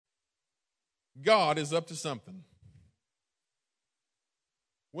God is up to something.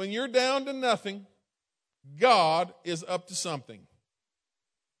 When you're down to nothing, God is up to something.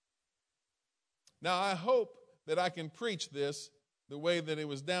 Now, I hope that I can preach this the way that it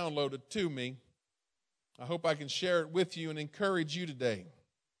was downloaded to me. I hope I can share it with you and encourage you today.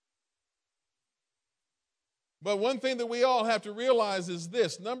 But one thing that we all have to realize is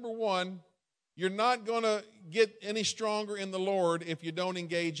this. Number one, you're not going to get any stronger in the Lord if you don't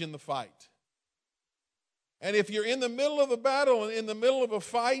engage in the fight. And if you're in the middle of a battle and in the middle of a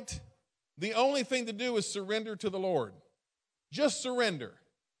fight, the only thing to do is surrender to the Lord. Just surrender.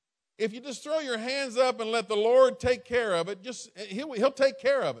 If you just throw your hands up and let the Lord take care of it, He'll take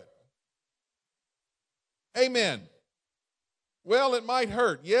care of it. Amen. Well, it might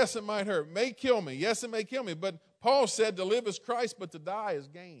hurt. Yes, it might hurt. It may kill me. Yes, it may kill me. But Paul said to live is Christ, but to die is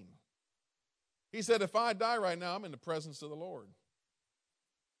gain. He said, if I die right now, I'm in the presence of the Lord.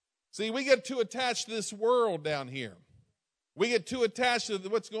 See, we get too attached to this world down here. We get too attached to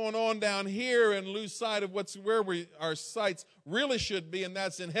what's going on down here and lose sight of where our sights really should be, and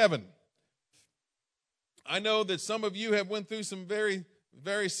that's in heaven. I know that some of you have went through some very,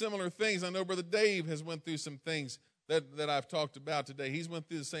 very similar things. I know Brother Dave has went through some things that I've talked about today. He's went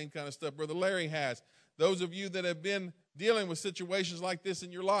through the same kind of stuff. Brother Larry has. Those of you that have been dealing with situations like this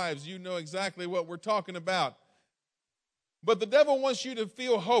in your lives, you know exactly what we're talking about. But the devil wants you to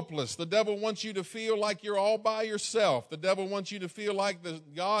feel hopeless. The devil wants you to feel like you're all by yourself. The devil wants you to feel like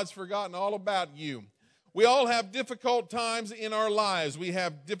God's forgotten all about you. We all have difficult times in our lives. We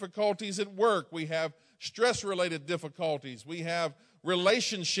have difficulties at work. We have stress-related difficulties. We have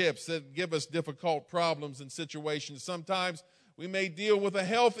relationships that give us difficult problems and situations. Sometimes we may deal with a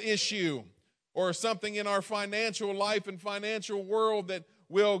health issue or something in our financial life and financial world that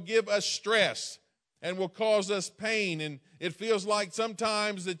will give us stress and will cause us pain. And it feels like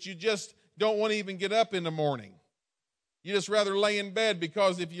sometimes that you just don't want to even get up in the morning. You just rather lay in bed,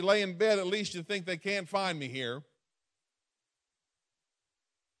 because if you lay in bed, at least you think they can't find me here.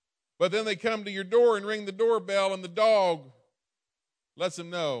 But then they come to your door and ring the doorbell, and the dog lets them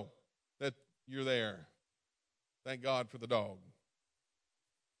know that you're there. Thank God for the dog.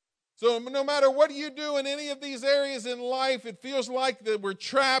 So no matter what you do in any of these areas in life, it feels like that we're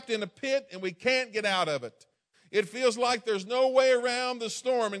trapped in a pit and we can't get out of it. It feels like there's no way around the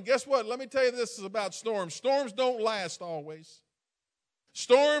storm. And guess what? Let me tell you this is about storms. Storms don't last always.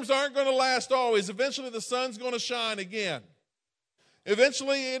 Storms aren't going to last always. Eventually the sun's going to shine again.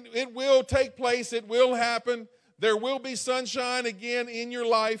 Eventually it will take place. It will happen. There will be sunshine again in your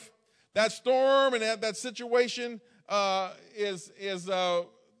life. That storm and that situation is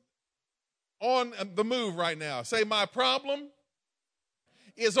on the move right now. Say, my problem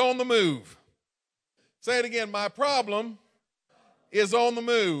is on the move. Say it again, my problem is on the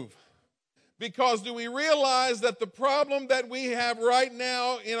move. Because do we realize that the problem that we have right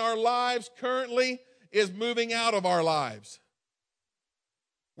now in our lives currently is moving out of our lives?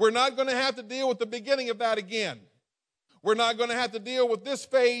 We're not going to have to deal with the beginning of that again. We're not going to have to deal with this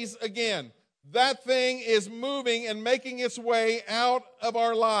phase again. That thing is moving and making its way out of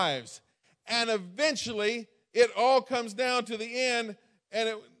our lives. And eventually, it all comes down to the end, and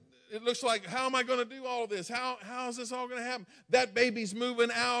it looks like, how am I going to do all of this? How is this all going to happen? That baby's moving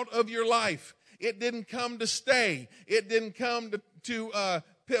out of your life. It didn't come to stay. It didn't come to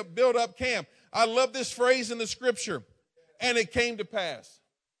build up camp. I love this phrase in the Scripture, and it came to pass.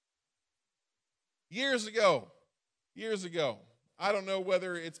 Years ago, I don't know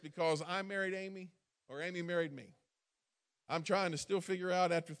whether it's because I married Amy or Amy married me. I'm trying to still figure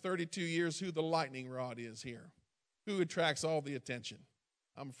out after 32 years who the lightning rod is here, who attracts all the attention.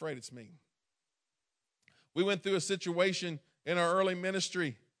 I'm afraid it's me. We went through a situation in our early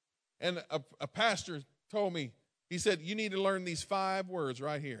ministry, and a pastor told me, he said, you need to learn these 5 words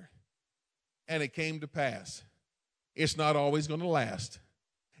right here. And it came to pass. It's not always going to last.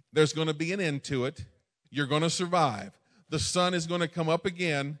 There's going to be an end to it. You're going to survive. The sun is going to come up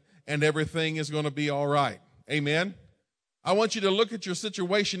again, and everything is going to be all right. Amen? I want you to look at your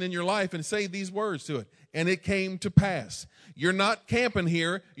situation in your life and say these words to it. And it came to pass. You're not camping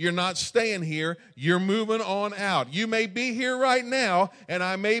here. You're not staying here. You're moving on out. You may be here right now, and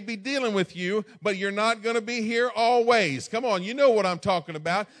I may be dealing with you, but you're not going to be here always. Come on, you know what I'm talking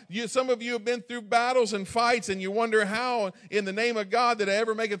about. Some of you have been through battles and fights, and you wonder how, in the name of God, did I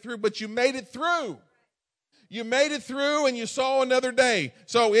ever make it through? But you made it through. You made it through and you saw another day.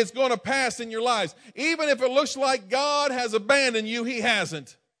 So it's going to pass in your lives. Even if it looks like God has abandoned you, He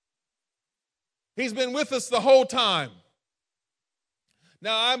hasn't. He's been with us the whole time.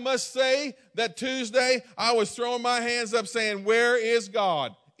 Now, I must say that Tuesday, I was throwing my hands up saying, where is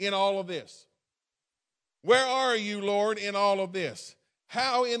God in all of this? Where are you, Lord, in all of this?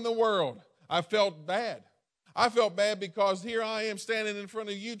 How in the world? I felt bad. I felt bad because here I am standing in front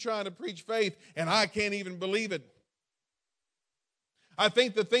of you trying to preach faith, and I can't even believe it. I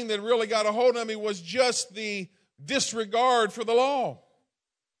think the thing that really got a hold of me was just the disregard for the law.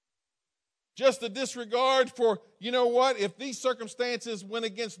 Just the disregard for, you know what, if these circumstances went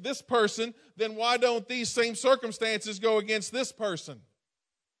against this person, then why don't these same circumstances go against this person?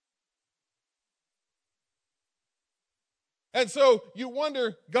 And so you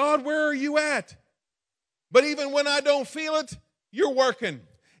wonder, God, where are you at? But even when I don't feel it, you're working.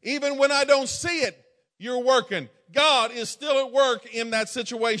 Even when I don't see it, you're working. God is still at work in that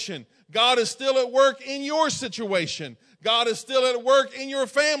situation. God is still at work in your situation. God is still at work in your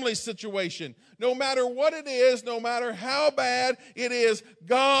family situation. No matter what it is, no matter how bad it is,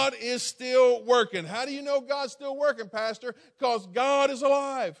 God is still working. How do you know God's still working, Pastor? Because God is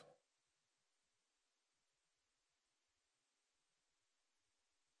alive.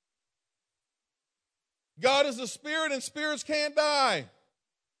 God is a spirit, and spirits can't die.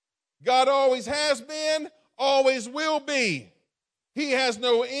 God always has been, always will be. He has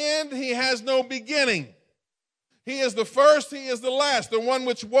no end. He has no beginning. He is the first. He is the last, the one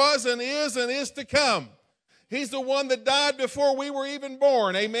which was and is to come. He's the one that died before we were even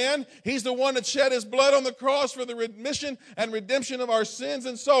born. Amen. He's the one that shed his blood on the cross for the remission and redemption of our sins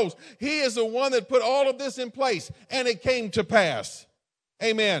and souls. He is the one that put all of this in place, and it came to pass.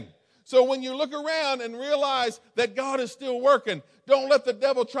 Amen. So when you look around and realize that God is still working, don't let the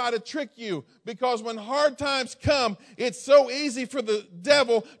devil try to trick you, because when hard times come, it's so easy for the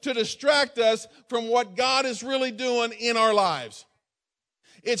devil to distract us from what God is really doing in our lives.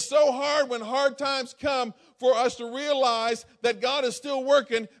 It's so hard when hard times come for us to realize that God is still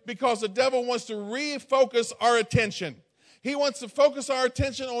working, because the devil wants to refocus our attention. He wants to focus our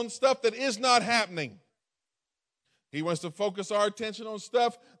attention on stuff that is not happening. He wants to focus our attention on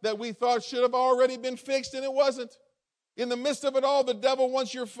stuff that we thought should have already been fixed, and it wasn't. In the midst of it all, the devil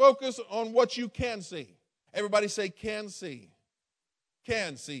wants your focus on what you can see. Everybody say, can see.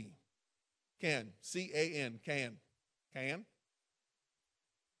 Can see. Can. C-A-N. Can. Can.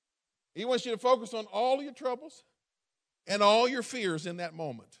 He wants you to focus on all your troubles and all your fears in that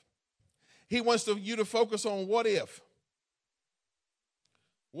moment. He wants you to focus on what if.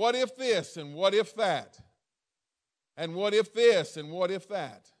 What if this and what if that? And what if this and what if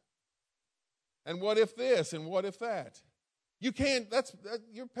that? And what if this and what if that? You can't,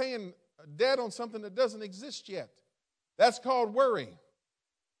 you're paying debt on something that doesn't exist yet. That's called worry.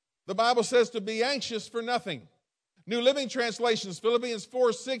 The Bible says to be anxious for nothing. New Living Translations, Philippians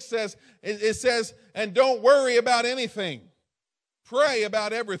 4:6 says, it says, and don't worry about anything. Pray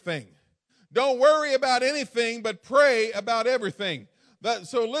about everything. Don't worry about anything, but pray about everything.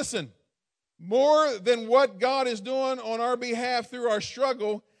 So listen. More than what God is doing on our behalf through our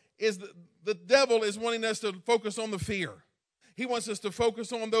struggle is the devil is wanting us to focus on the fear. He wants us to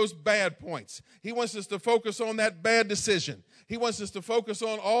focus on those bad points. He wants us to focus on that bad decision. He wants us to focus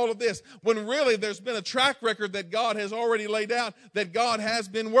on all of this, when really there's been a track record that God has already laid out, that God has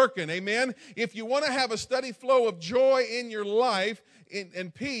been working. Amen? If you want to have a steady flow of joy in your life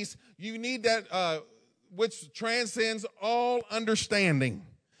and peace, you need that which transcends all understanding.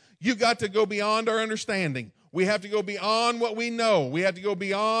 You got to go beyond our understanding. We have to go beyond what we know. We have to go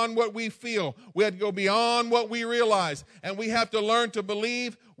beyond what we feel. We have to go beyond what we realize. And we have to learn to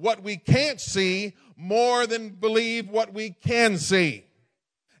believe what we can't see more than believe what we can see.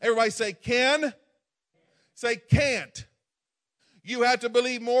 Everybody say can. Say can't. You have to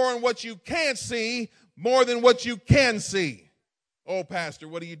believe more on what you can't see more than what you can see. Oh, Pastor,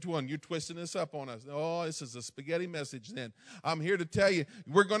 what are you doing? You're twisting this up on us. Oh, this is a spaghetti message then. I'm here to tell you,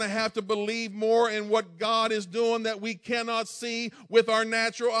 we're going to have to believe more in what God is doing that we cannot see with our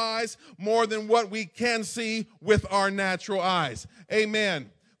natural eyes more than what we can see with our natural eyes. Amen.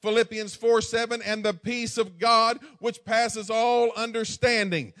 Philippians 4:7, and the peace of God, which passes all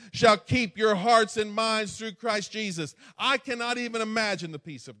understanding, shall keep your hearts and minds through Christ Jesus. I cannot even imagine the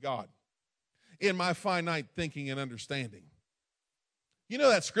peace of God in my finite thinking and understanding. You know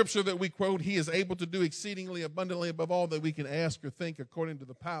that scripture that we quote, he is able to do exceedingly abundantly above all that we can ask or think according to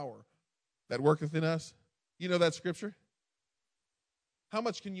the power that worketh in us? You know that scripture? How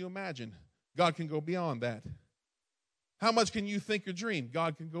much can you imagine? God can go beyond that. How much can you think or dream?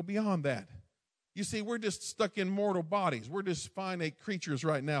 God can go beyond that. You see, we're just stuck in mortal bodies. We're just finite creatures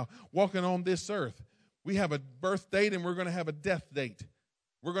right now walking on this earth. We have a birth date and we're going to have a death date.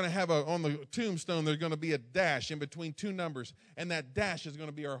 We're going to have on the tombstone, there's going to be a dash in between two numbers, and that dash is going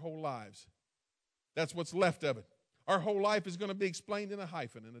to be our whole lives. That's what's left of it. Our whole life is going to be explained in a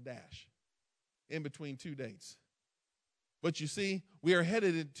hyphen and a dash. in between two dates. But you see, we are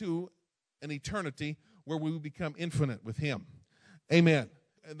headed into an eternity where we will become infinite with him. Amen.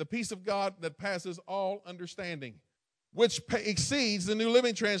 And the peace of God that passes all understanding, which exceeds, the New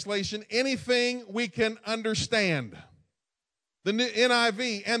Living Translation, anything we can understand. The new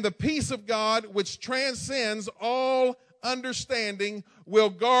NIV, and the peace of God, which transcends all understanding, will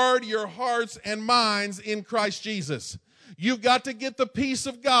guard your hearts and minds in Christ Jesus. You've got to get the peace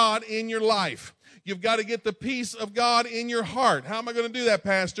of God in your life. You've got to get the peace of God in your heart. How am I going to do that,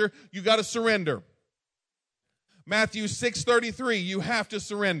 Pastor? You've got to surrender. Matthew 6:33, you have to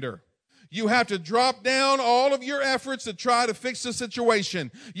surrender. You have to drop down all of your efforts to try to fix the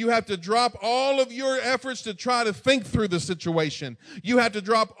situation. You have to drop all of your efforts to try to think through the situation. You have to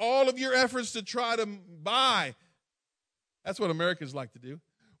drop all of your efforts to try to buy. That's what Americans like to do.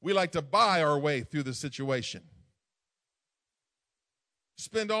 We like to buy our way through the situation.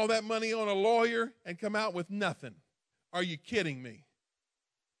 Spend all that money on a lawyer and come out with nothing. Are you kidding me?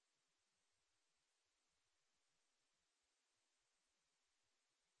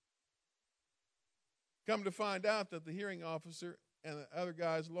 Come to find out that the hearing officer and the other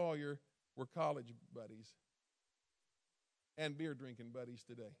guy's lawyer were college buddies and beer drinking buddies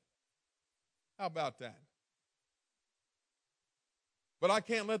today. How about that? But I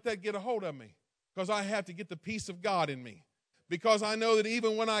can't let that get a hold of me because I have to get the peace of God in me. Because I know that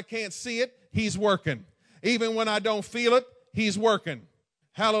even when I can't see it, he's working. Even when I don't feel it, he's working.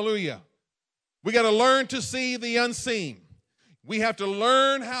 Hallelujah. We got to learn to see the unseen. We have to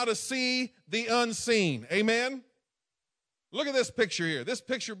learn how to see the unseen. Amen? Look at this picture here. This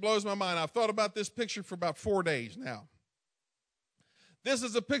picture blows my mind. I've thought about this picture for about 4 days now. This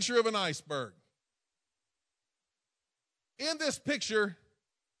is a picture of an iceberg. In this picture,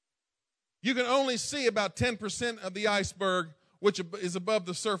 you can only see about 10% of the iceberg, which is above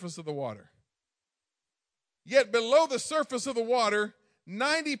the surface of the water. Yet below the surface of the water,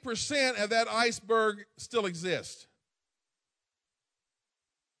 90% of that iceberg still exists.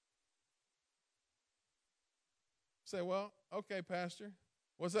 Say, well, okay, Pastor,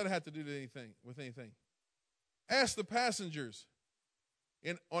 what's that have to do with anything? Ask the passengers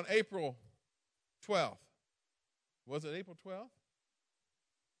on April 12th. Was it April 12th?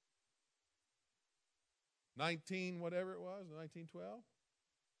 19, whatever it was, 1912.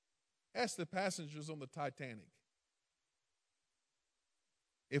 Ask the passengers on the Titanic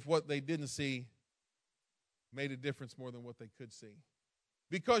if what they didn't see made a difference more than what they could see.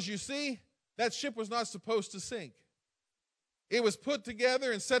 Because you see, that ship was not supposed to sink. It was put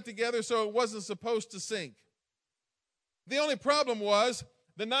together and set together so it wasn't supposed to sink. The only problem was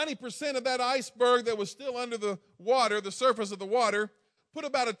the 90% of that iceberg that was still under the water, the surface of the water, put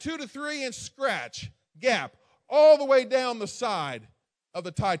about a 2 to 3 inch gap all the way down the side of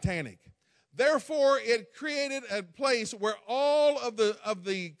the Titanic. Therefore, it created a place where all of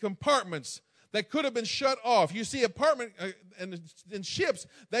the compartments that could have been shut off. You see, in ships,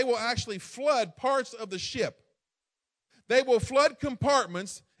 they will actually flood parts of the ship. They will flood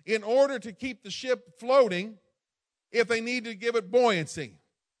compartments in order to keep the ship floating if they need to give it buoyancy.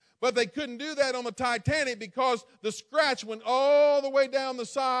 But they couldn't do that on the Titanic because the scratch went all the way down the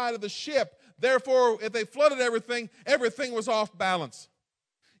side of the ship. Therefore, if they flooded everything was off balance.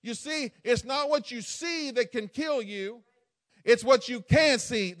 You see, it's not what you see that can kill you. It's what you can't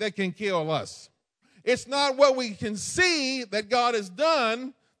see that can kill us. It's not what we can see that God has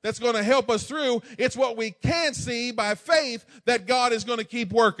done that's going to help us through. It's what we can't see by faith that God is going to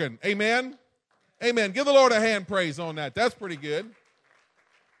keep working. Amen? Amen. Give the Lord a hand praise on that. That's pretty good.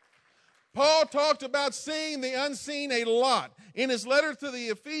 Paul talked about seeing the unseen a lot. In his letter to the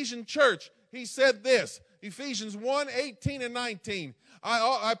Ephesian church, he said this, Ephesians 1:18 and 19.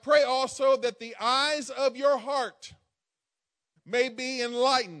 I pray also that the eyes of your heart may be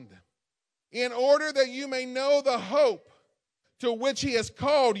enlightened, in order that you may know the hope to which he has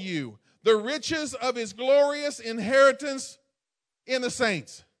called you, the riches of his glorious inheritance in the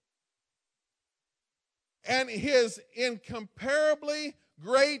saints, and his incomparably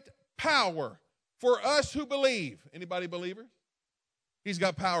great power for us who believe. Anybody believer? He's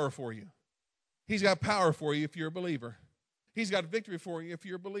got power for you. He's got power for you if you're a believer. He's got victory for you if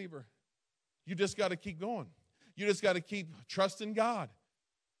you're a believer. You just got to keep going. You just got to keep trusting God.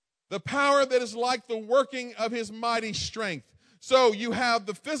 The power that is like the working of his mighty strength. So you have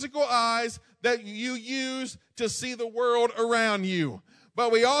the physical eyes that you use to see the world around you.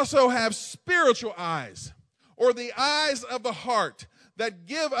 But we also have spiritual eyes, or the eyes of the heart, that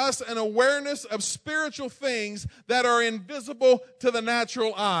give us an awareness of spiritual things that are invisible to the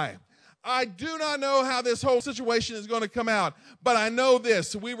natural eye. I do not know how this whole situation is going to come out, but I know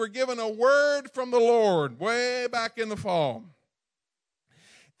this. We were given a word from the Lord way back in the fall.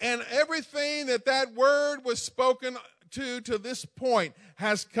 And everything that word was spoken to this point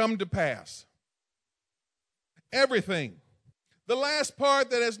has come to pass. Everything. The last part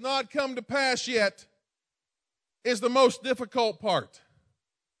that has not come to pass yet is the most difficult part.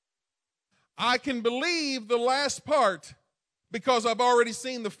 I can believe the last part because I've already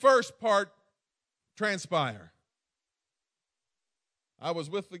seen the first part transpire. I was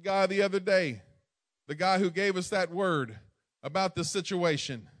with the guy the other day, the guy who gave us that word about the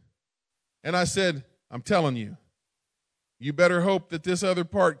situation. And I said, I'm telling you, you better hope that this other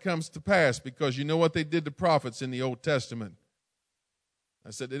part comes to pass, because you know what they did to prophets in the Old Testament.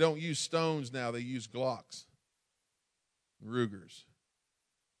 I said, they don't use stones now, they use Glocks, Rugers.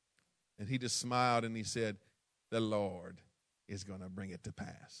 And he just smiled and he said, the Lord is going to bring it to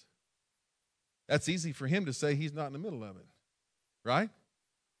pass. That's easy for him to say. He's not in the middle of it, right?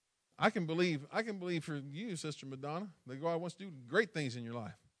 I can believe for you, Sister Madonna, that God wants to do great things in your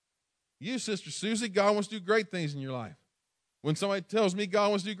life. You, Sister Susie, God wants to do great things in your life. When somebody tells me God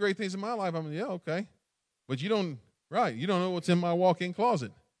wants to do great things in my life, I'm like, yeah, okay. But you don't know what's in my walk-in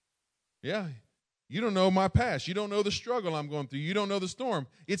closet. Yeah, you don't know my past. You don't know the struggle I'm going through. You don't know the storm.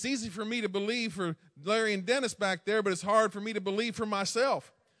 It's easy for me to believe for Larry and Dennis back there, but it's hard for me to believe for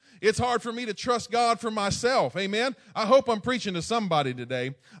myself. It's hard for me to trust God for myself. Amen? I hope I'm preaching to somebody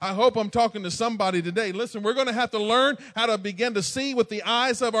today. I hope I'm talking to somebody today. Listen, we're going to have to learn how to begin to see with the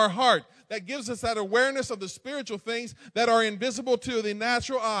eyes of our heart. That gives us that awareness of the spiritual things that are invisible to the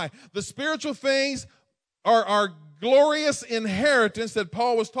natural eye. The spiritual things are our glorious inheritance that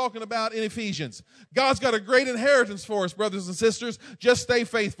Paul was talking about in Ephesians. God's got a great inheritance for us, brothers and sisters. Just stay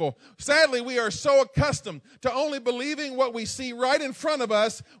faithful. Sadly, we are so accustomed to only believing what we see right in front of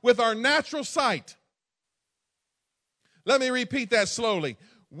us with our natural sight. Let me repeat that slowly.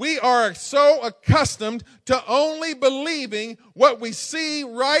 We are so accustomed to only believing what we see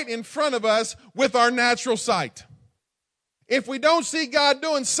right in front of us with our natural sight. If we don't see God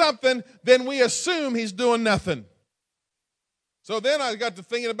doing something, then we assume he's doing nothing. So then I got to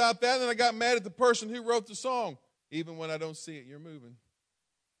thinking about that, and I got mad at the person who wrote the song. Even when I don't see it, you're moving.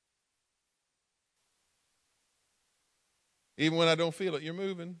 Even when I don't feel it, you're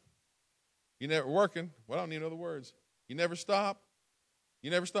moving. You're never working. Well, I don't need other words. You never stop.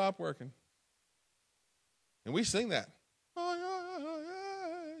 You never stop working. And we sing that.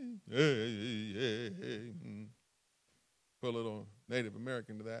 Put a little Native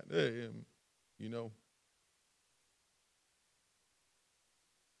American to that. You know.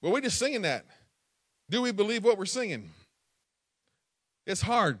 Well, we're just singing that. Do we believe what we're singing? It's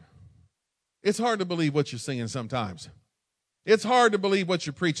hard. It's hard to believe what you're singing sometimes. It's hard to believe what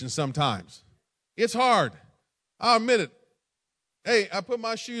you're preaching sometimes. It's hard. I'll admit it. Hey, I put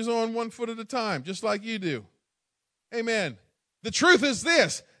my shoes on 1 foot at a time, just like you do. Amen. The truth is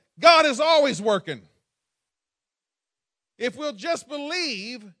this: God is always working. If we'll just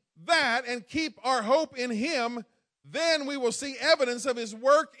believe that and keep our hope in him, then we will see evidence of his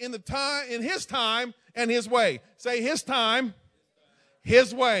work in his time and his way. Say his time,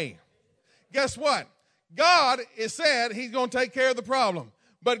 his way. Guess what? God has said he's going to take care of the problem.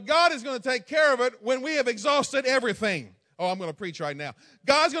 But God is going to take care of it when we have exhausted everything. Oh, I'm going to preach right now.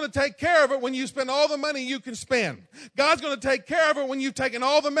 God's going to take care of it when you spend all the money you can spend. God's going to take care of it when you've taken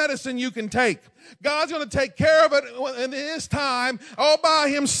all the medicine you can take. God's going to take care of it in his time all by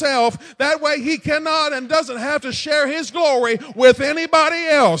himself. That way he cannot and doesn't have to share his glory with anybody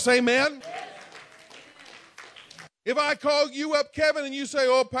else. Amen? If I call you up, Kevin, and you say,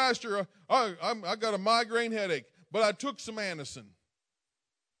 oh, Pastor, I got a migraine headache, but I took some Anacin.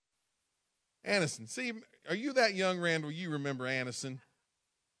 Anacin. See, are you that young, Randall? You remember Anacin?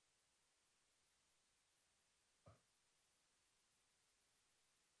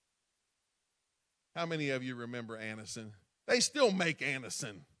 How many of you remember Anacin? They still make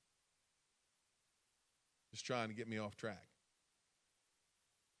Anacin. Just trying to get me off track.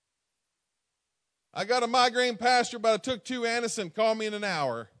 I got a migraine, Pastor, but I took 2 Anacin. Call me in an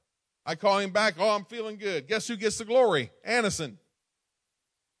hour. I call him back. Oh, I'm feeling good. Guess who gets the glory? Anacin.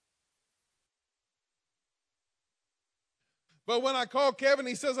 But when I call Kevin,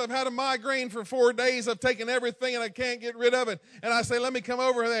 he says, I've had a migraine for 4 days. I've taken everything and I can't get rid of it. And I say, let me come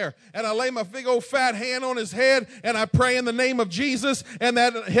over there. And I lay my big old fat hand on his head and I pray in the name of Jesus, and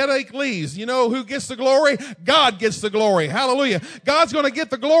that headache leaves. You know who gets the glory? God gets the glory. Hallelujah. God's going to get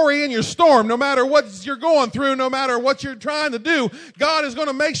the glory in your storm. No matter what you're going through, no matter what you're trying to do, God is going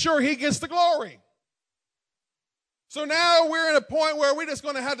to make sure he gets the glory. So now we're in a point where we're just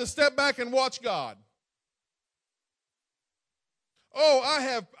going to have to step back and watch God. Oh,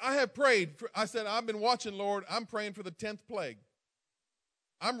 I have prayed. I said, I've been watching, Lord. I'm praying for the 10th plague.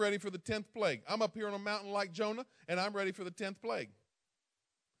 I'm ready for the 10th plague. I'm up here on a mountain like Jonah, and I'm ready for the 10th plague.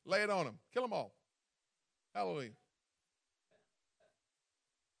 Lay it on them. Kill them all. Hallelujah.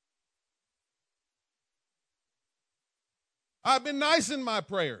 I've been nice in my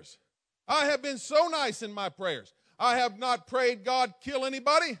prayers. I have been so nice in my prayers. I have not prayed God kill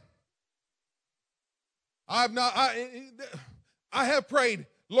anybody. I have prayed,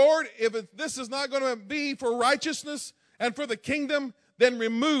 Lord, if this is not going to be for righteousness and for the kingdom, then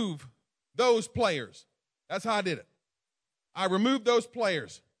remove those players. That's how I did it. I removed those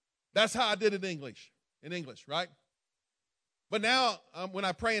players. That's how I did it in English, right? But now, when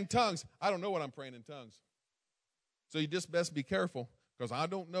I pray in tongues, I don't know what I'm praying in tongues. So you just best be careful, because I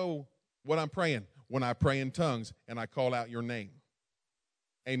don't know what I'm praying when I pray in tongues and I call out your name.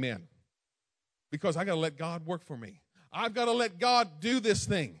 Amen. Because I got to let God work for me. I've got to let God do this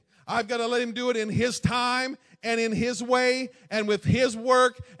thing. I've got to let him do it in his time and in his way and with his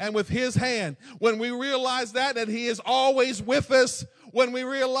work and with his hand. When we realize that he is always with us, when we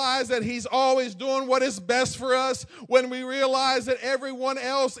realize that he's always doing what is best for us, when we realize that everyone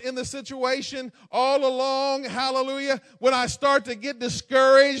else in the situation all along, hallelujah, when I start to get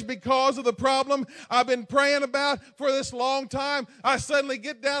discouraged because of the problem I've been praying about for this long time, I suddenly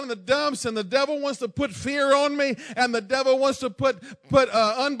get down in the dumps and the devil wants to put fear on me, and the devil wants to put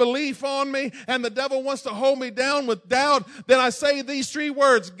unbelief on me, and the devil wants to hold me down with doubt. Then I say these three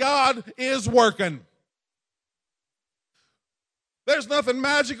words: God is working. There's nothing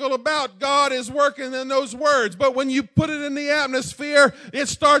magical about God is working in those words, but when you put it in the atmosphere, it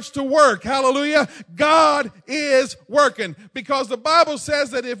starts to work. Hallelujah. God is working, because the Bible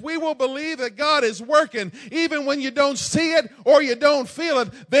says that if we will believe that God is working, even when you don't see it or you don't feel it,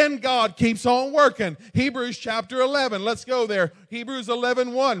 then God keeps on working. Hebrews chapter 11. Let's go there. Hebrews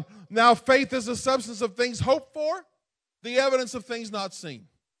 11:1. Now faith is the substance of things hoped for, the evidence of things not seen.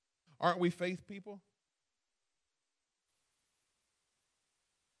 Aren't we faith people?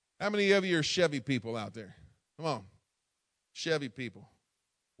 How many of you are Chevy people out there? Come on. Chevy people.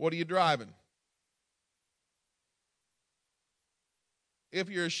 What are you driving? If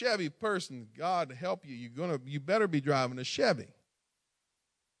you're a Chevy person, God help you. You better be driving a Chevy.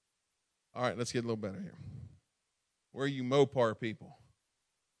 All right, let's get a little better here. Where are you Mopar people?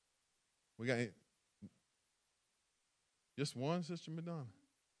 We got just one, Sister Madonna.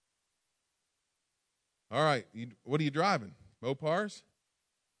 All right, what are you driving? Mopars?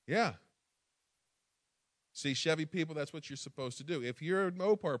 Yeah. See, Chevy people, that's what you're supposed to do. If you're a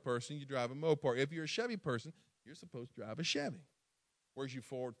Mopar person, you drive a Mopar. If you're a Chevy person, you're supposed to drive a Chevy. Where's you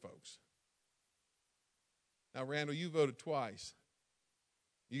Ford folks? Now, Randall, you voted twice.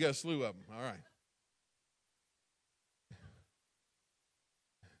 You got a slew of them. All right.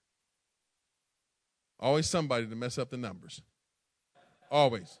 Always somebody to mess up the numbers.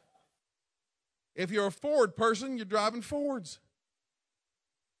 Always. If you're a Ford person, you're driving Fords.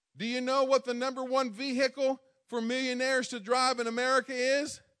 Do you know what the number one vehicle for millionaires to drive in America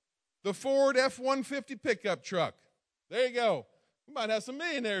is? The Ford F-150 pickup truck. There you go. We might have some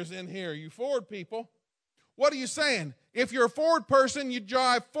millionaires in here, you Ford people. What are you saying? If you're a Ford person, you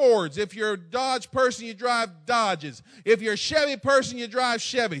drive Fords. If you're a Dodge person, you drive Dodges. If you're a Chevy person, you drive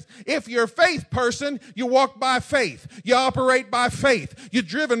Chevys. If you're a faith person, you walk by faith. You operate by faith. You're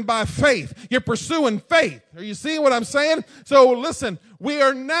driven by faith. You're pursuing faith. Are you seeing what I'm saying? So listen, we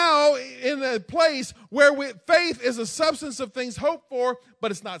are now in a place where faith is a substance of things hoped for,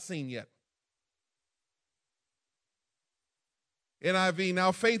 but it's not seen yet. NIV,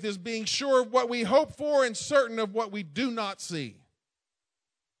 now faith is being sure of what we hope for and certain of what we do not see.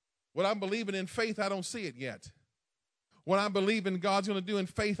 What I'm believing in faith, I don't see it yet. What I'm believing God's going to do in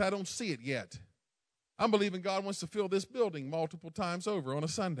faith, I don't see it yet. I'm believing God wants to fill this building multiple times over on a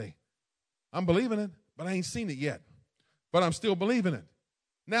Sunday. I'm believing it, but I ain't seen it yet. But I'm still believing it.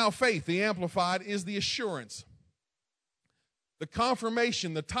 Now faith, the Amplified, is the assurance, the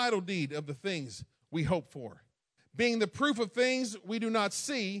confirmation, the title deed of the things we hope for, being the proof of things we do not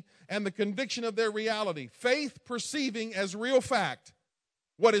see and the conviction of their reality. Faith perceiving as real fact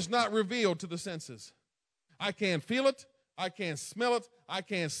what is not revealed to the senses. I can't feel it. I can't smell it. I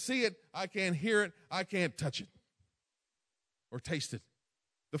can't see it. I can't hear it. I can't touch it or taste it.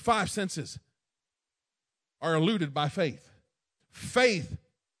 The five senses are eluded by faith. Faith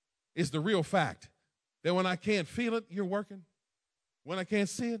is the real fact that when I can't feel it, you're working. When I can't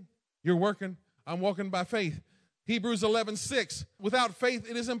see it, you're working. I'm walking by faith. Hebrews 11:6, without faith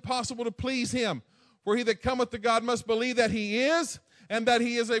it is impossible to please him. For he that cometh to God must believe that he is, and that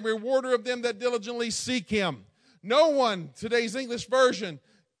he is a rewarder of them that diligently seek him. No one, today's English version,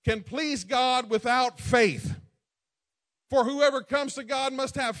 can please God without faith. For whoever comes to God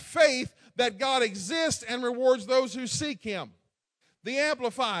must have faith that God exists and rewards those who seek him. The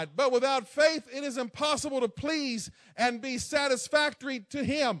Amplified, but without faith it is impossible to please and be satisfactory to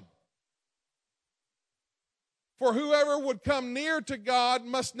him. For whoever would come near to God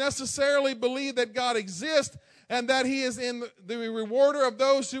must necessarily believe that God exists and that he is in the rewarder of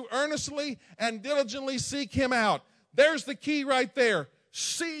those who earnestly and diligently seek him out. There's the key right there.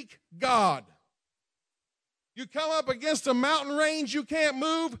 Seek God. You come up against a mountain range you can't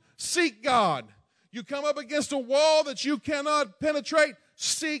move, seek God. You come up against a wall that you cannot penetrate,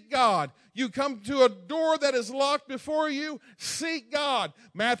 seek God. You come to a door that is locked before you, seek God.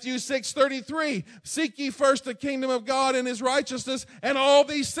 Matthew 6:33, seek ye first the kingdom of God and his righteousness, and all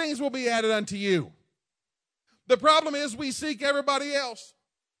these things will be added unto you. The problem is we seek everybody else.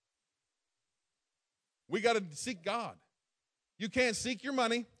 We got to seek God. You can't seek your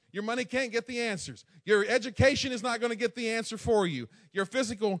money. Your money can't get the answers. Your education is not going to get the answer for you. Your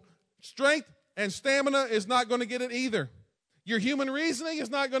physical strength and stamina is not going to get it either. Your human reasoning is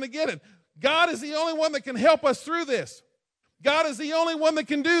not going to get it. God is the only one that can help us through this. God is the only one that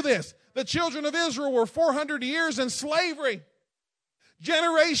can do this. The children of Israel were 400 years in slavery.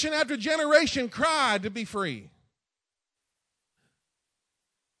 Generation after generation cried to be free.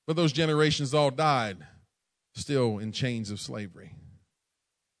 But those generations all died still in chains of slavery.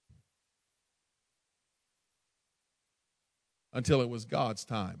 Until it was God's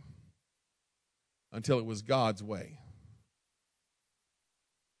time. Until it was God's way.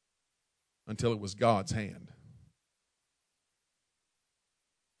 Until it was God's hand.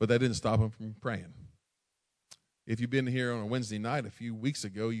 But that didn't stop him from praying. If you've been here on a Wednesday night a few weeks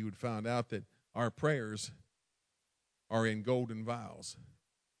ago, you would find out that our prayers are in golden vials,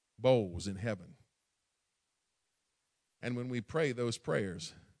 bowls in heaven. And when we pray those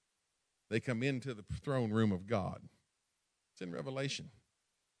prayers, they come into the throne room of God. It's in Revelation.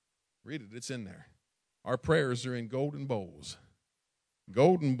 Read it, it's in there. Our prayers are in golden bowls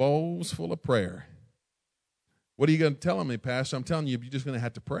full of prayer. What are you going to tell me, Pastor? I'm telling you, you're just going to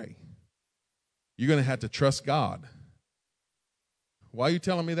have to pray. You're going to have to trust God. Why are you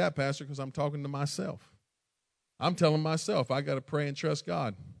telling me that, Pastor? Because I'm talking to myself. I'm telling myself I got to pray and trust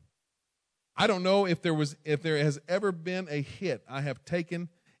God. I don't know if there has ever been a hit I have taken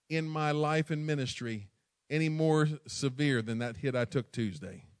in my life and ministry any more severe than that hit I took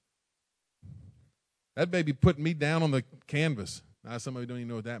Tuesday. That baby put me down on the canvas. Now, some of you don't even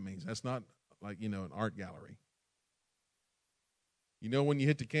know what that means. That's not like, an art gallery. You know when you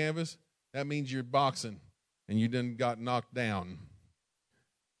hit the canvas? That means you're boxing and you done got knocked down.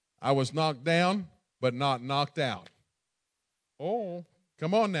 I was knocked down, but not knocked out. Oh,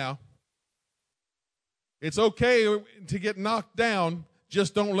 come on now. It's okay to get knocked down,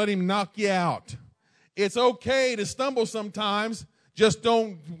 just don't let him knock you out. It's okay to stumble sometimes, just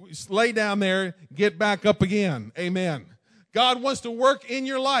don't lay down there, get back up again. Amen. God wants to work in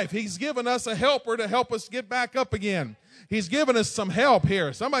your life. He's given us a helper to help us get back up again. He's given us some help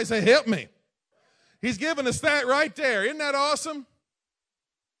here. Somebody say, help me. He's given us that right there. Isn't that awesome?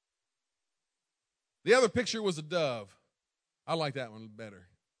 The other picture was a dove. I like that one better.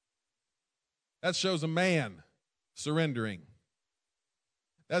 That shows a man surrendering.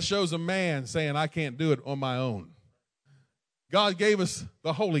 That shows a man saying, I can't do it on my own. God gave us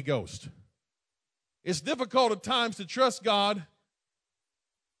the Holy Ghost. It's difficult at times to trust God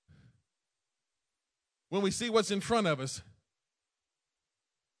when we see what's in front of us.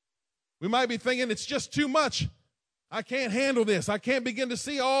 We might be thinking it's just too much. I can't handle this. I can't begin to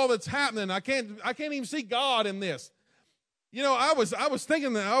see all that's happening. I can't even see God in this. I was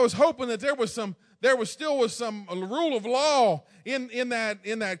thinking that I was hoping that there was still some rule of law in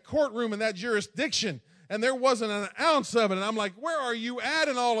that courtroom, in that jurisdiction, and there wasn't an ounce of it. And I'm like, where are you at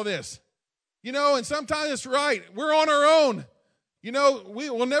in all of this? And sometimes it's right. We're on our own. We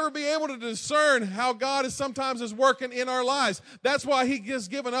will never be able to discern how God is working in our lives. That's why he has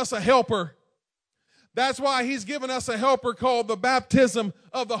given us a helper. That's why he's given us a helper called the baptism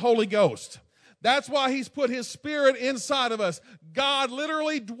of the Holy Ghost. That's why he's put his Spirit inside of us. God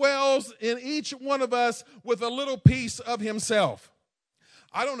literally dwells in each one of us with a little piece of himself.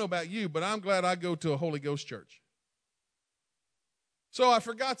 I don't know about you, but I'm glad I go to a Holy Ghost church. So I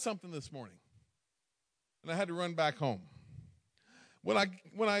forgot something this morning, and I had to run back home. When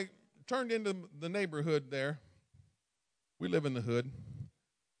I turned into the neighborhood there, we live in the hood.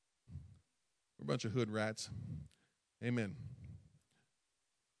 We're a bunch of hood rats. Amen.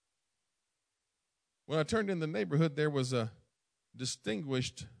 When I turned in the neighborhood, there was a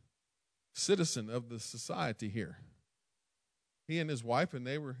distinguished citizen of the society here. He and his wife, and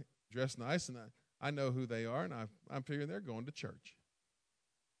they were dressed nice, and I know who they are, and I'm figuring they're going to church.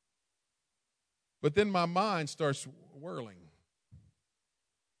 But then my mind starts whirling.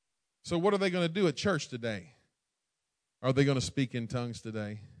 So what are they going to do at church today? Are they going to speak in tongues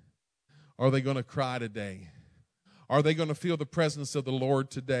today? Are they going to cry today? Are they going to feel the presence of the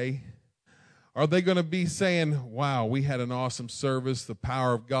Lord today? Are they going to be saying, wow, we had an awesome service, the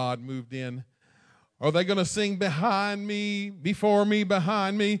power of God moved in? Are they going to sing behind me, before me,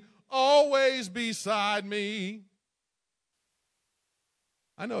 behind me, always beside me?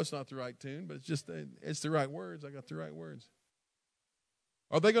 I know it's not the right tune, but it's the right words. I got the right words.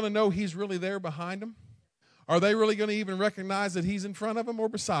 Are they going to know he's really there behind them? Are they really going to even recognize that he's in front of them or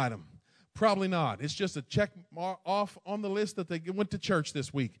beside them? Probably not. It's just a check off on the list that they went to church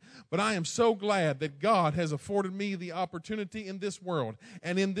this week. But I am so glad that God has afforded me the opportunity in this world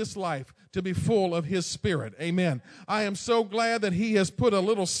and in this life to be full of His Spirit. Amen. I am so glad that He has put a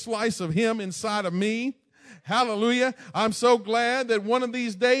little slice of Him inside of me. Hallelujah. I'm so glad that one of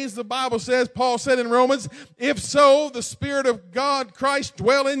these days, the Bible says, Paul said in Romans, if so, the Spirit of God, Christ,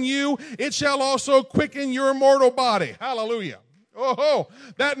 dwell in you, it shall also quicken your mortal body. Hallelujah. Oh,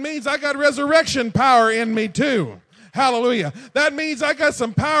 that means I got resurrection power in me too. Hallelujah. That means I got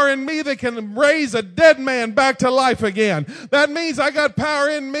some power in me that can raise a dead man back to life again. That means I got power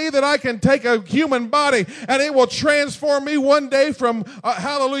in me that I can take a human body and it will transform me one day from,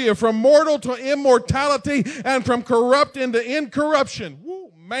 from mortal to immortality and from corrupt into incorruption.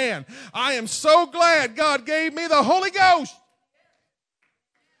 Woo, man, I am so glad God gave me the Holy Ghost.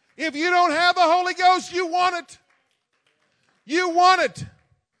 If you don't have the Holy Ghost, you want it. You want it.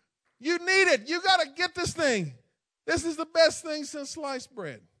 You need it. You got to get this thing. This is the best thing since sliced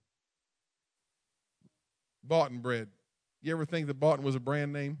bread. Boughton bread. You ever think that Boughton was a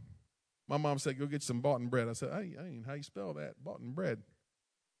brand name? My mom said, go get some Boughton bread. I said, I ain't how you spell that, Boughton bread.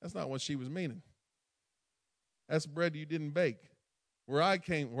 That's not what she was meaning. That's bread you didn't bake. Where I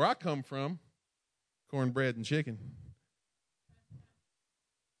come from, cornbread and chicken.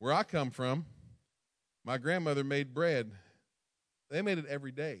 Where I come from, my grandmother made bread. They made it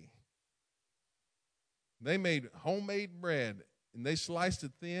every day. They made homemade bread, and they sliced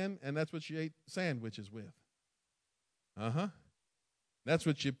it thin, and that's what you ate sandwiches with. That's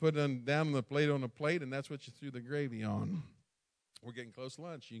what you put down on the plate and that's what you threw the gravy on. We're getting close to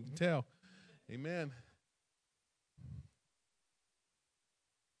lunch, you can tell. Amen.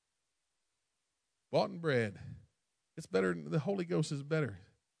 Boughton bread. It's better. The Holy Ghost is better.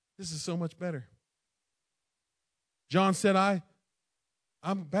 This is so much better. John said,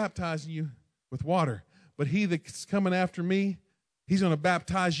 I'm baptizing you with water, but he that's coming after me, he's going to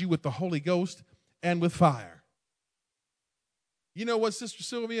baptize you with the Holy Ghost and with fire. You know what, Sister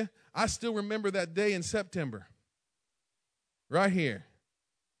Sylvia? I still remember that day in September. Right here.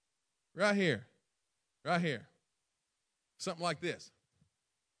 Right here. Right here. Something like this.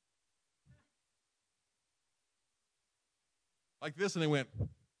 Like this, and they went.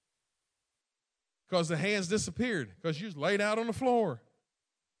 Because the hands disappeared. Because you was laid out on the floor.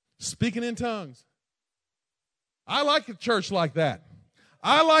 Speaking in tongues. I like a church like that.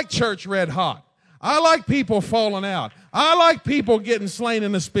 I like church red hot. I like people falling out. I like people getting slain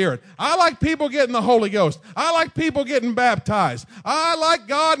in the Spirit. I like people getting the Holy Ghost. I like people getting baptized. I like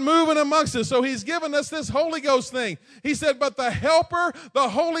God moving amongst us. So He's given us this Holy Ghost thing. He said, but the Helper, the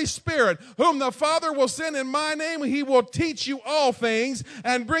Holy Spirit, whom the Father will send in my name, He will teach you all things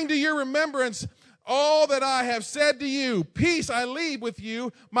and bring to your remembrance all that I have said to you. Peace I leave with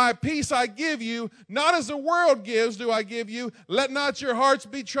you, my peace I give you. Not as the world gives do I give you. Let not your hearts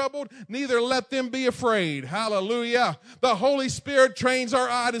be troubled, neither let them be afraid. Hallelujah. The Holy Spirit trains our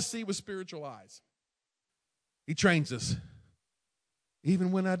eye to see with spiritual eyes. He trains us.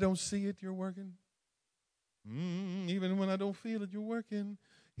 Even when I don't see it, you're working. Even when I don't feel it, you're working.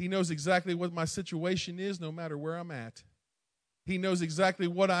 He knows exactly what my situation is, no matter where I'm at. He knows exactly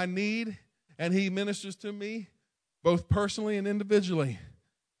what I need. And He ministers to me both personally and individually.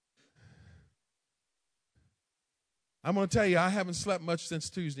 I'm going to tell you, I haven't slept much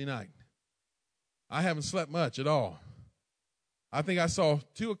since Tuesday night. I haven't slept much at all. I think I saw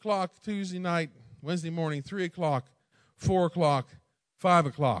 2 o'clock Tuesday night, Wednesday morning, 3 o'clock, 4 o'clock, 5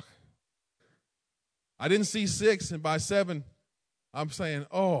 o'clock. I didn't see 6, and by 7, I'm saying,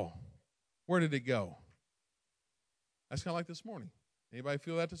 oh, where did it go? That's kind of like this morning. Anybody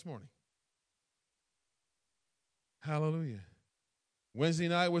feel that this morning? Hallelujah. Wednesday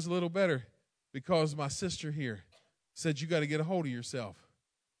night was a little better because my sister here said you got to get a hold of yourself.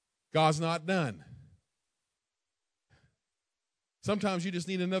 God's not done. Sometimes you just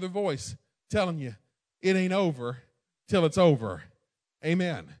need another voice telling you it ain't over till it's over.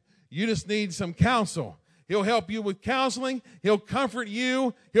 Amen. You just need some counsel. He'll help you with counseling. He'll comfort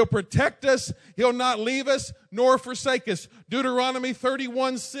you. He'll protect us. He'll not leave us nor forsake us. Deuteronomy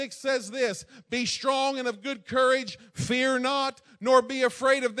 31:6 says this, be strong and of good courage. Fear not, nor be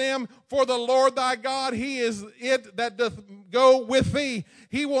afraid of them. For the Lord thy God, he is it that doth go with thee.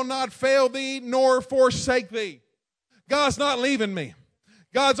 He will not fail thee nor forsake thee. God's not leaving me.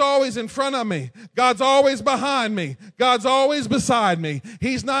 God's always in front of me. God's always behind me. God's always beside me.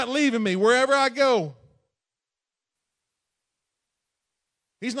 He's not leaving me wherever I go.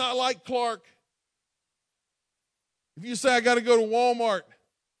 He's not like Clark. If you say, I got to go to Walmart,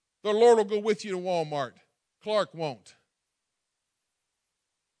 the Lord will go with you to Walmart. Clark won't.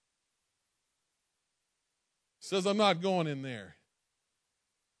 Says, I'm not going in there.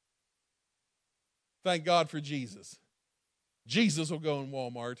 Thank God for Jesus. Jesus will go in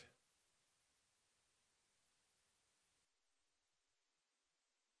Walmart.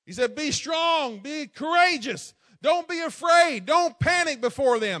 He said, be strong, be courageous. Don't be afraid. Don't panic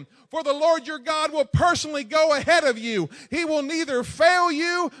before them. For the Lord your God will personally go ahead of you. He will neither fail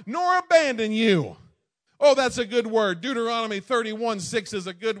you nor abandon you. Oh, that's a good word. Deuteronomy 31:6 is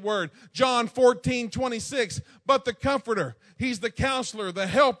a good word. John 14:26. But the Comforter, he's the counselor, the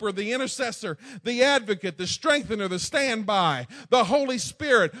helper, the intercessor, the advocate, the strengthener, the standby, the Holy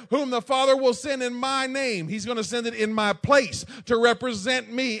Spirit, whom the Father will send in my name. He's going to send it in my place to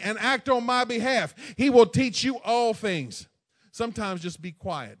represent me and act on my behalf. He will teach you all things. Sometimes just be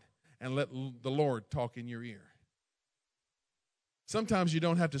quiet and let the Lord talk in your ear. Sometimes you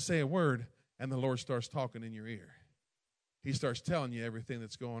don't have to say a word, and the Lord starts talking in your ear. He starts telling you everything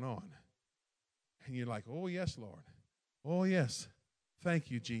that's going on. And you're like, oh, yes, Lord. Oh, yes.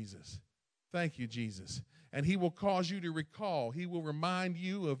 Thank you, Jesus. Thank you, Jesus. And he will cause you to recall. He will remind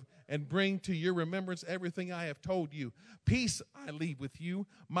you of and bring to your remembrance everything I have told you. Peace I leave with you.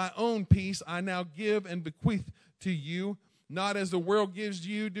 My own peace I now give and bequeath to you. Not as the world gives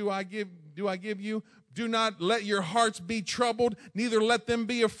you, do I give you. Do not let your hearts be troubled, neither let them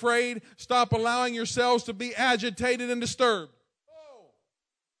be afraid. Stop allowing yourselves to be agitated and disturbed. Oh.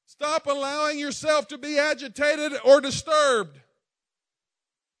 Stop allowing yourself to be agitated or disturbed.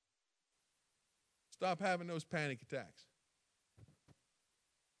 Stop having those panic attacks.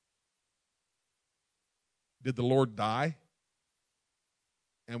 Did the Lord die?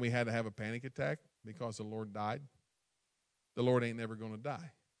 And we had to have a panic attack because the Lord died? The Lord ain't never going to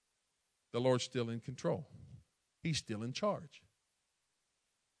die. The Lord's still in control. He's still in charge.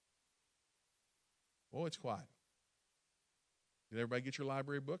 Oh, it's quiet. Did everybody get your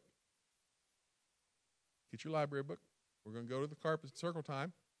library book? Get your library book. We're going to go to the carpet circle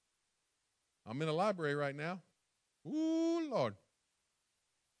time. I'm in a library right now. Ooh, Lord.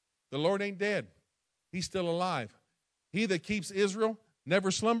 The Lord ain't dead. He's still alive. He that keeps Israel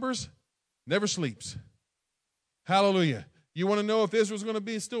never slumbers, never sleeps. Hallelujah. You want to know if Israel's going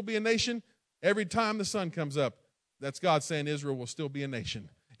to still be a nation? Every time the sun comes up, that's God saying Israel will still be a nation.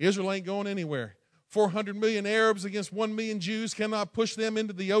 Israel ain't going anywhere. 400 million Arabs against 1 million Jews cannot push them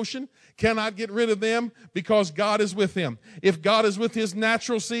into the ocean, cannot get rid of them because God is with them. If God is with his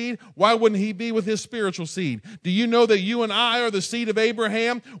natural seed, why wouldn't he be with his spiritual seed? Do you know that you and I are the seed of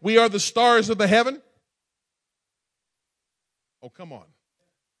Abraham? We are the stars of the heaven. Oh, come on.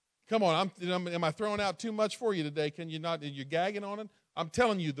 Come on, am I throwing out too much for you today? Can you not? You're gagging on it? I'm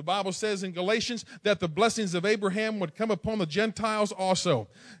telling you, the Bible says in Galatians that the blessings of Abraham would come upon the Gentiles also.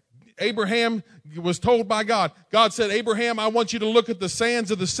 Abraham was told by God. God said, Abraham, I want you to look at the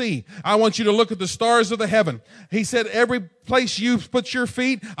sands of the sea. I want you to look at the stars of the heaven. He said, every place you put your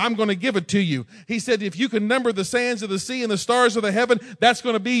feet, I'm going to give it to you. He said, if you can number the sands of the sea and the stars of the heaven, that's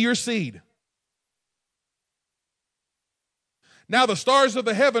going to be your seed. Now the stars of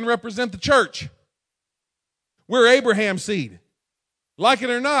the heaven represent the church. We're Abraham's seed. Like it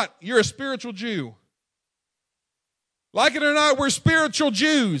or not, you're a spiritual Jew. Like it or not, we're spiritual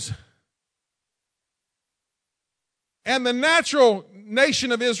Jews. And the natural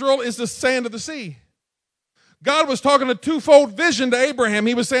nation of Israel is the sand of the sea. God was talking a twofold vision to Abraham.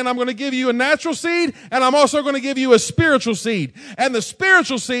 He was saying, I'm going to give you a natural seed, and I'm also going to give you a spiritual seed. And the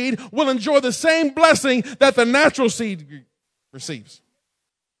spiritual seed will enjoy the same blessing that the natural seed receives.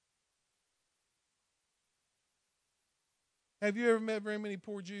 Have you ever met very many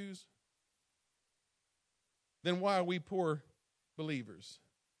poor Jews? Then why are we poor believers?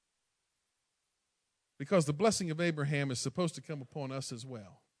 Because the blessing of Abraham is supposed to come upon us as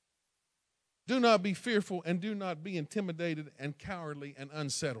well. Do not be fearful and do not be intimidated and cowardly and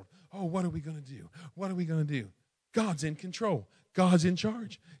unsettled. Oh, what are we going to do? What are we going to do? God's in control. God's in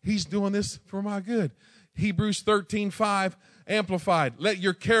charge. He's doing this for my good. Hebrews 13:5 Amplified. Let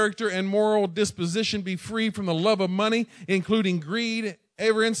your character and moral disposition be free from the love of money, including greed,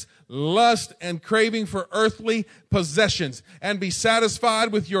 avarice, lust, and craving for earthly possessions, and be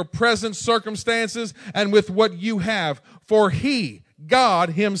satisfied with your present circumstances and with what you have. For He, God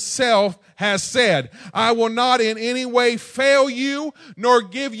Himself, has said, I will not in any way fail you, nor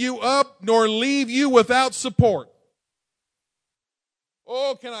give you up, nor leave you without support.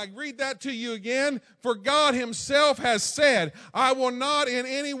 Oh, can I read that to you again? For God Himself has said, I will not in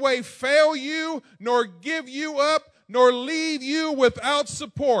any way fail you, nor give you up, nor leave you without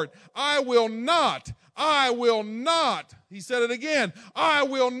support. I will not. He said it again. I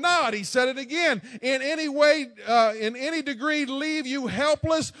will not. He said it again. In any way, in any degree, leave you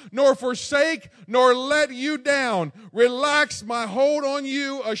helpless, nor forsake, nor let you down. Relax my hold on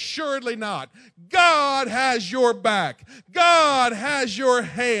you, assuredly not. God has your back. God has your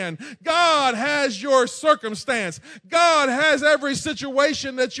hand. God has your circumstance. God has every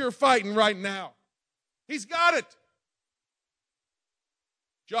situation that you're fighting right now. He's got it.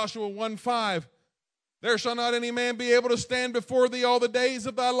 Joshua 1:5. There shall not any man be able to stand before thee all the days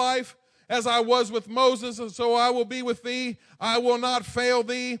of thy life. As I was with Moses, and so I will be with thee. I will not fail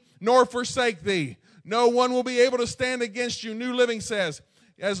thee, nor forsake thee. No one will be able to stand against you. New Living says,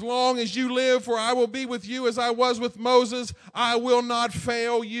 as long as you live, for I will be with you as I was with Moses. I will not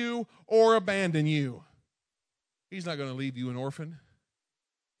fail you or abandon you. He's not going to leave you an orphan.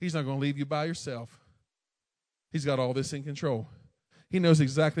 He's not going to leave you by yourself. He's got all this in control. He knows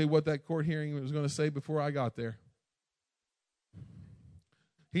exactly what that court hearing was going to say before I got there.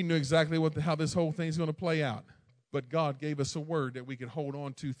 He knew exactly how this whole thing is going to play out. But God gave us a word that we could hold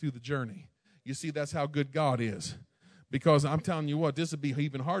on to through the journey. You see, that's how good God is. Because I'm telling you what, this would be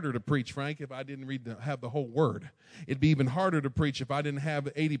even harder to preach, Frank, if I didn't have the whole word. It'd be even harder to preach if I didn't have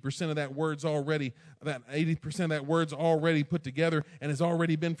 80% of that words already, that 80% of that words already put together and has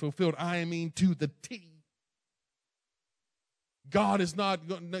already been fulfilled. I mean, to the T. God is not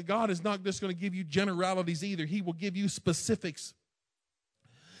just going to give you generalities either. He will give you specifics.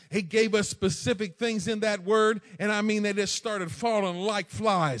 He gave us specific things in that word, and I mean they just started falling like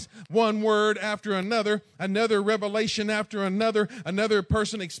flies. One word after another revelation after another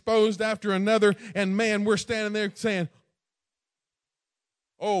person exposed after another, and man, we're standing there saying,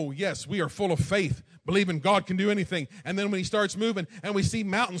 oh, yes, we are full of faith, believing God can do anything. And then when He starts moving, and we see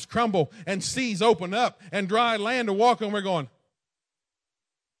mountains crumble, and seas open up, and dry land to walk on, we're going,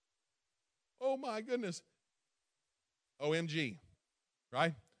 oh, my goodness. OMG,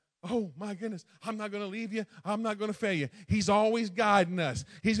 right? Oh, my goodness. I'm not going to leave you. I'm not going to fail you. He's always guiding us.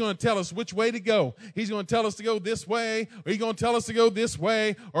 He's going to tell us which way to go. He's going to tell us to go this way, or He's going to tell us to go this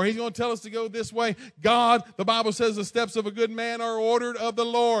way, or He's going to tell us to go this way. God, the Bible says the steps of a good man are ordered of the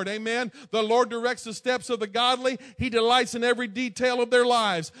Lord. Amen. The Lord directs the steps of the godly. He delights in every detail of their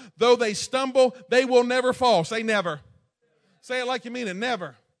lives. Though they stumble, they will never fall. Say never. Say it like you mean it.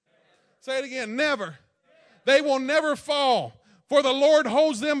 Never. Say it again, never. They will never fall, for the Lord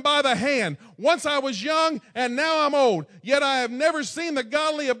holds them by the hand. Once I was young, and now I'm old, yet I have never seen the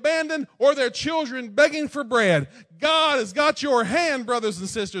godly abandoned or their children begging for bread. God has got your hand, brothers and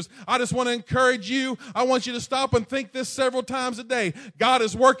sisters. I just want to encourage you. I want you to stop and think this several times a day. God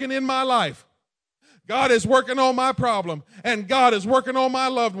is working in my life. God is working on my problem, and God is working on my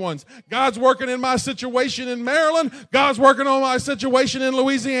loved ones. God's working in my situation in Maryland. God's working on my situation in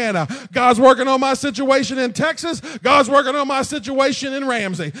Louisiana. God's working on my situation in Texas. God's working on my situation in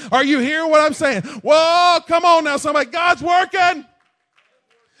Ramsey. Are you hearing what I'm saying? Whoa, come on now, somebody. God's working.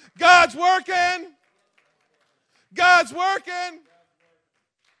 God's working. God's working.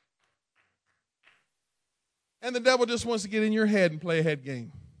 And the devil just wants to get in your head and play a head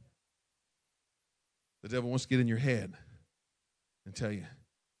game. The devil wants to get in your head and tell you,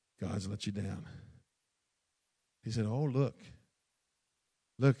 God's let you down. He said, oh, look,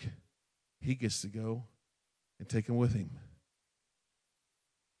 he gets to go and take him with him.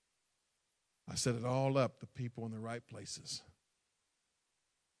 I set it all up, the people in the right places.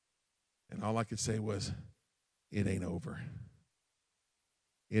 And all I could say was, it ain't over.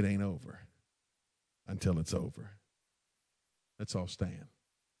 It ain't over until it's over. Let's all stand.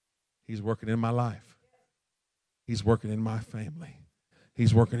 He's working in my life. He's working in my family.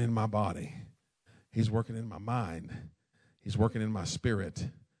 He's working in my body. He's working in my mind. He's working in my spirit.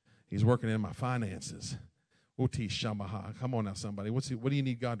 He's working in my finances. Come on now, somebody. What do you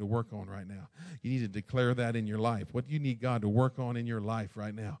need God to work on right now? You need to declare that in your life. What do you need God to work on in your life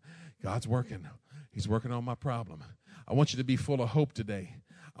right now? God's working. He's working on my problem. I want you to be full of hope today.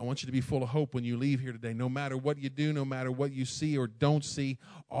 I want you to be full of hope when you leave here today. No matter what you do, no matter what you see or don't see,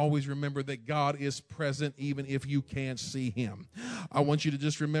 always remember that God is present even if you can't see Him. I want you to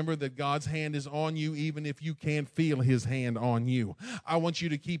just remember that God's hand is on you even if you can't feel His hand on you. I want you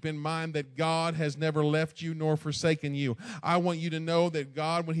to keep in mind that God has never left you nor forsaken you. I want you to know that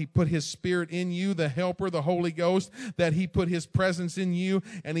God, when He put His Spirit in you, the Helper, the Holy Ghost, that He put His presence in you,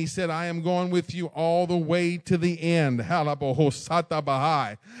 and He said, I am going with you all the way to the end. Hallelujah.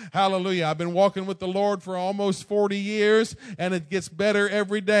 I've been walking with the Lord for almost 40 years, and it gets better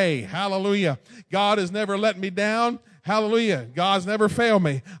every day. Hallelujah. God has never let me down. Hallelujah. God's never failed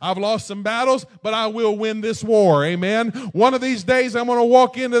me. I've lost some battles, but I will win this war. Amen. One of these days, I'm going to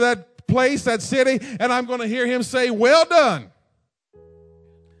walk into that place, that city, and I'm going to hear Him say, well done.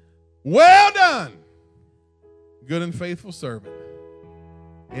 Well done. Good and faithful servant.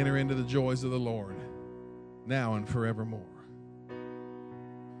 Enter into the joys of the Lord now and forevermore.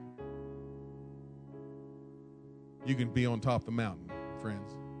 You can be on top of the mountain,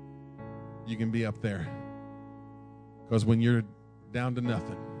 friends. You can be up there. Because when you're down to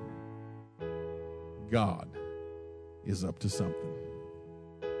nothing, God is up to something.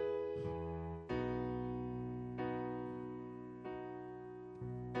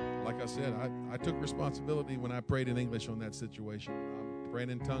 Like I said, I took responsibility when I prayed in English on that situation. I'm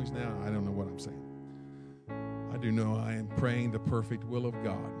praying in tongues now. I don't know what I'm saying. I do know I am praying the perfect will of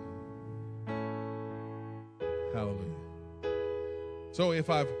God. Hallelujah. So if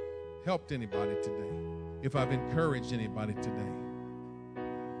I've helped anybody today, if I've encouraged anybody today,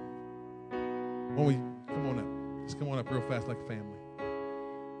 when we come on up, just come on up real fast like a family.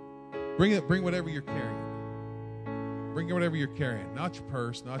 Bring whatever you're carrying. Bring whatever you're carrying. Not your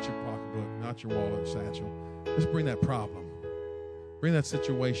purse, not your pocketbook, not your wallet or satchel. Just bring that problem. Bring that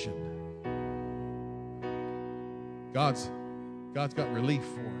situation. God's got relief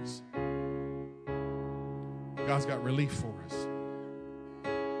for us. God's got relief for us.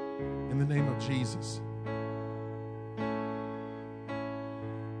 In the name of Jesus.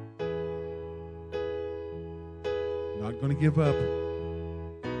 I'm not going to give up.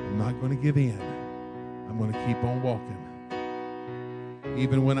 I'm not going to give in. I'm going to keep on walking.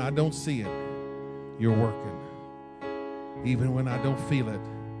 Even when I don't see it, you're working. Even when I don't feel it,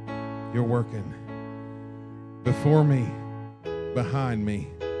 you're working. Before me, behind me,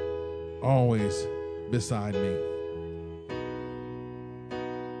 always beside me.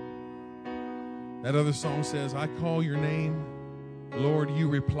 That other song says, I call your name, Lord, you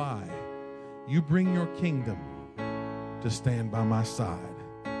reply. You bring your kingdom to stand by my side.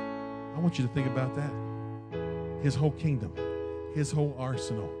 I want you to think about that. His whole kingdom, His whole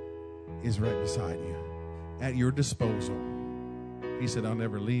arsenal is right beside you, at your disposal. He said, I'll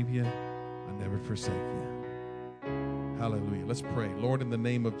never leave you. I'll never forsake you. Hallelujah. Let's pray. Lord, in the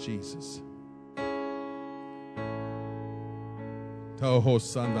name of Jesus. Toho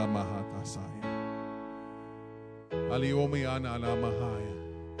Sanda Mahatasaya. Aliomi Anana Mahaya.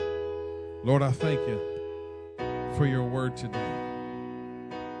 Lord, I thank you for your word today.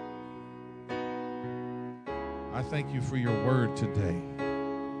 I thank you for your word today.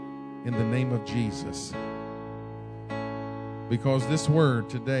 In the name of Jesus. Because this word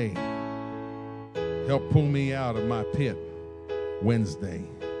today helped pull me out of my pit Wednesday.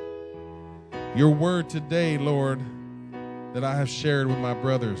 Your word today, Lord, that I have shared with my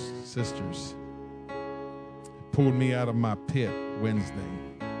brothers, sisters, pulled me out of my pit Wednesday.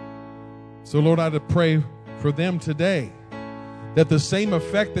 So, Lord, I pray for them today that the same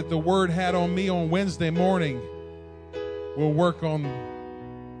effect that the word had on me on Wednesday morning will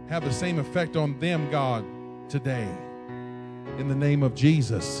have the same effect on them, God, today. In the name of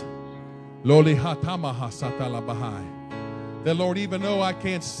Jesus. That, Lord, even though I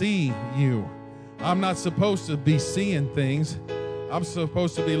can't see you, I'm not supposed to be seeing things. I'm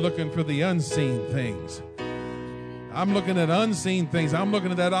supposed to be looking for the unseen things. I'm looking at unseen things. I'm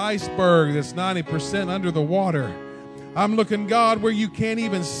looking at that iceberg that's 90% under the water. I'm looking, God, where you can't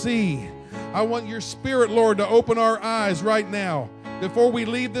even see. I want your Spirit, Lord, to open our eyes right now. Before we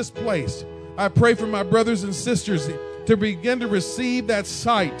leave this place, I pray for my brothers and sisters to begin to receive that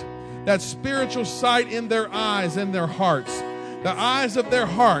sight, that spiritual sight in their eyes and their hearts, the eyes of their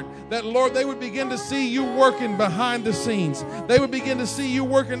heart, that, Lord, they would begin to see you working behind the scenes. They would begin to see you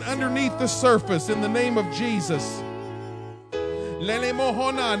working underneath the surface in the name of Jesus.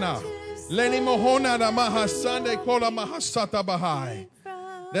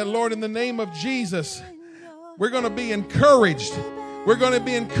 That, Lord, in the name of Jesus, we're going to be encouraged. We're going to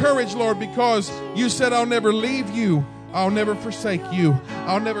be encouraged, Lord, because you said, I'll never leave you. I'll never forsake you.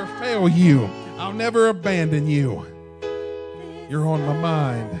 I'll never fail you. I'll never abandon you. You're on my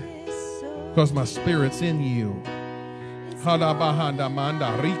mind because my spirit's in you. I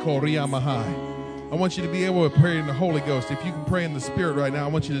want you to be able to pray in the Holy Ghost. If you can pray in the Spirit right now, I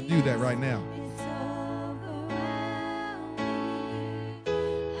want you to do that right now.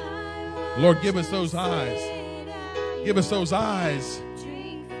 Lord, give us those eyes. Give us those eyes.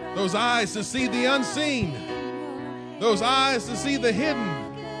 Those eyes to see the unseen. Those eyes to see the hidden.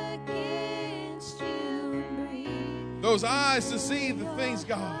 Those eyes to see the things,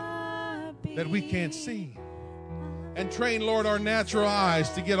 God, that we can't see. And train, Lord, our natural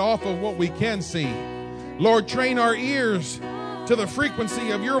eyes to get off of what we can see. Lord, train our ears to the frequency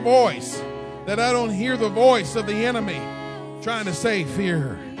of your voice, that I don't hear the voice of the enemy trying to say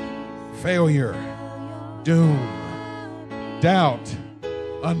fear, failure, doom, doubt,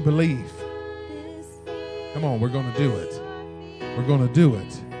 unbelief. Come on, we're going to do it. We're going to do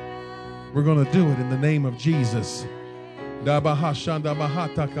it. We're going to do it in the name of Jesus. We're going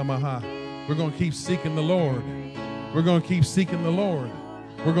to keep seeking the Lord. We're going to keep seeking the Lord.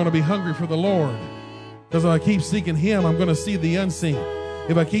 We're going to be hungry for the Lord. Because if I keep seeking Him, I'm going to see the unseen.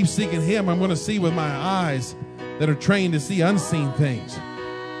 If I keep seeking Him, I'm going to see with my eyes that are trained to see unseen things.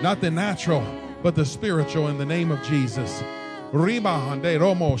 Not the natural, but the spiritual in the name of Jesus. When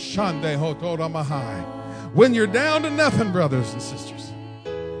you're down to nothing, brothers and sisters,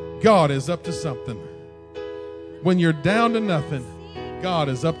 God is up to something. When you're down to nothing, God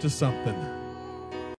is up to something.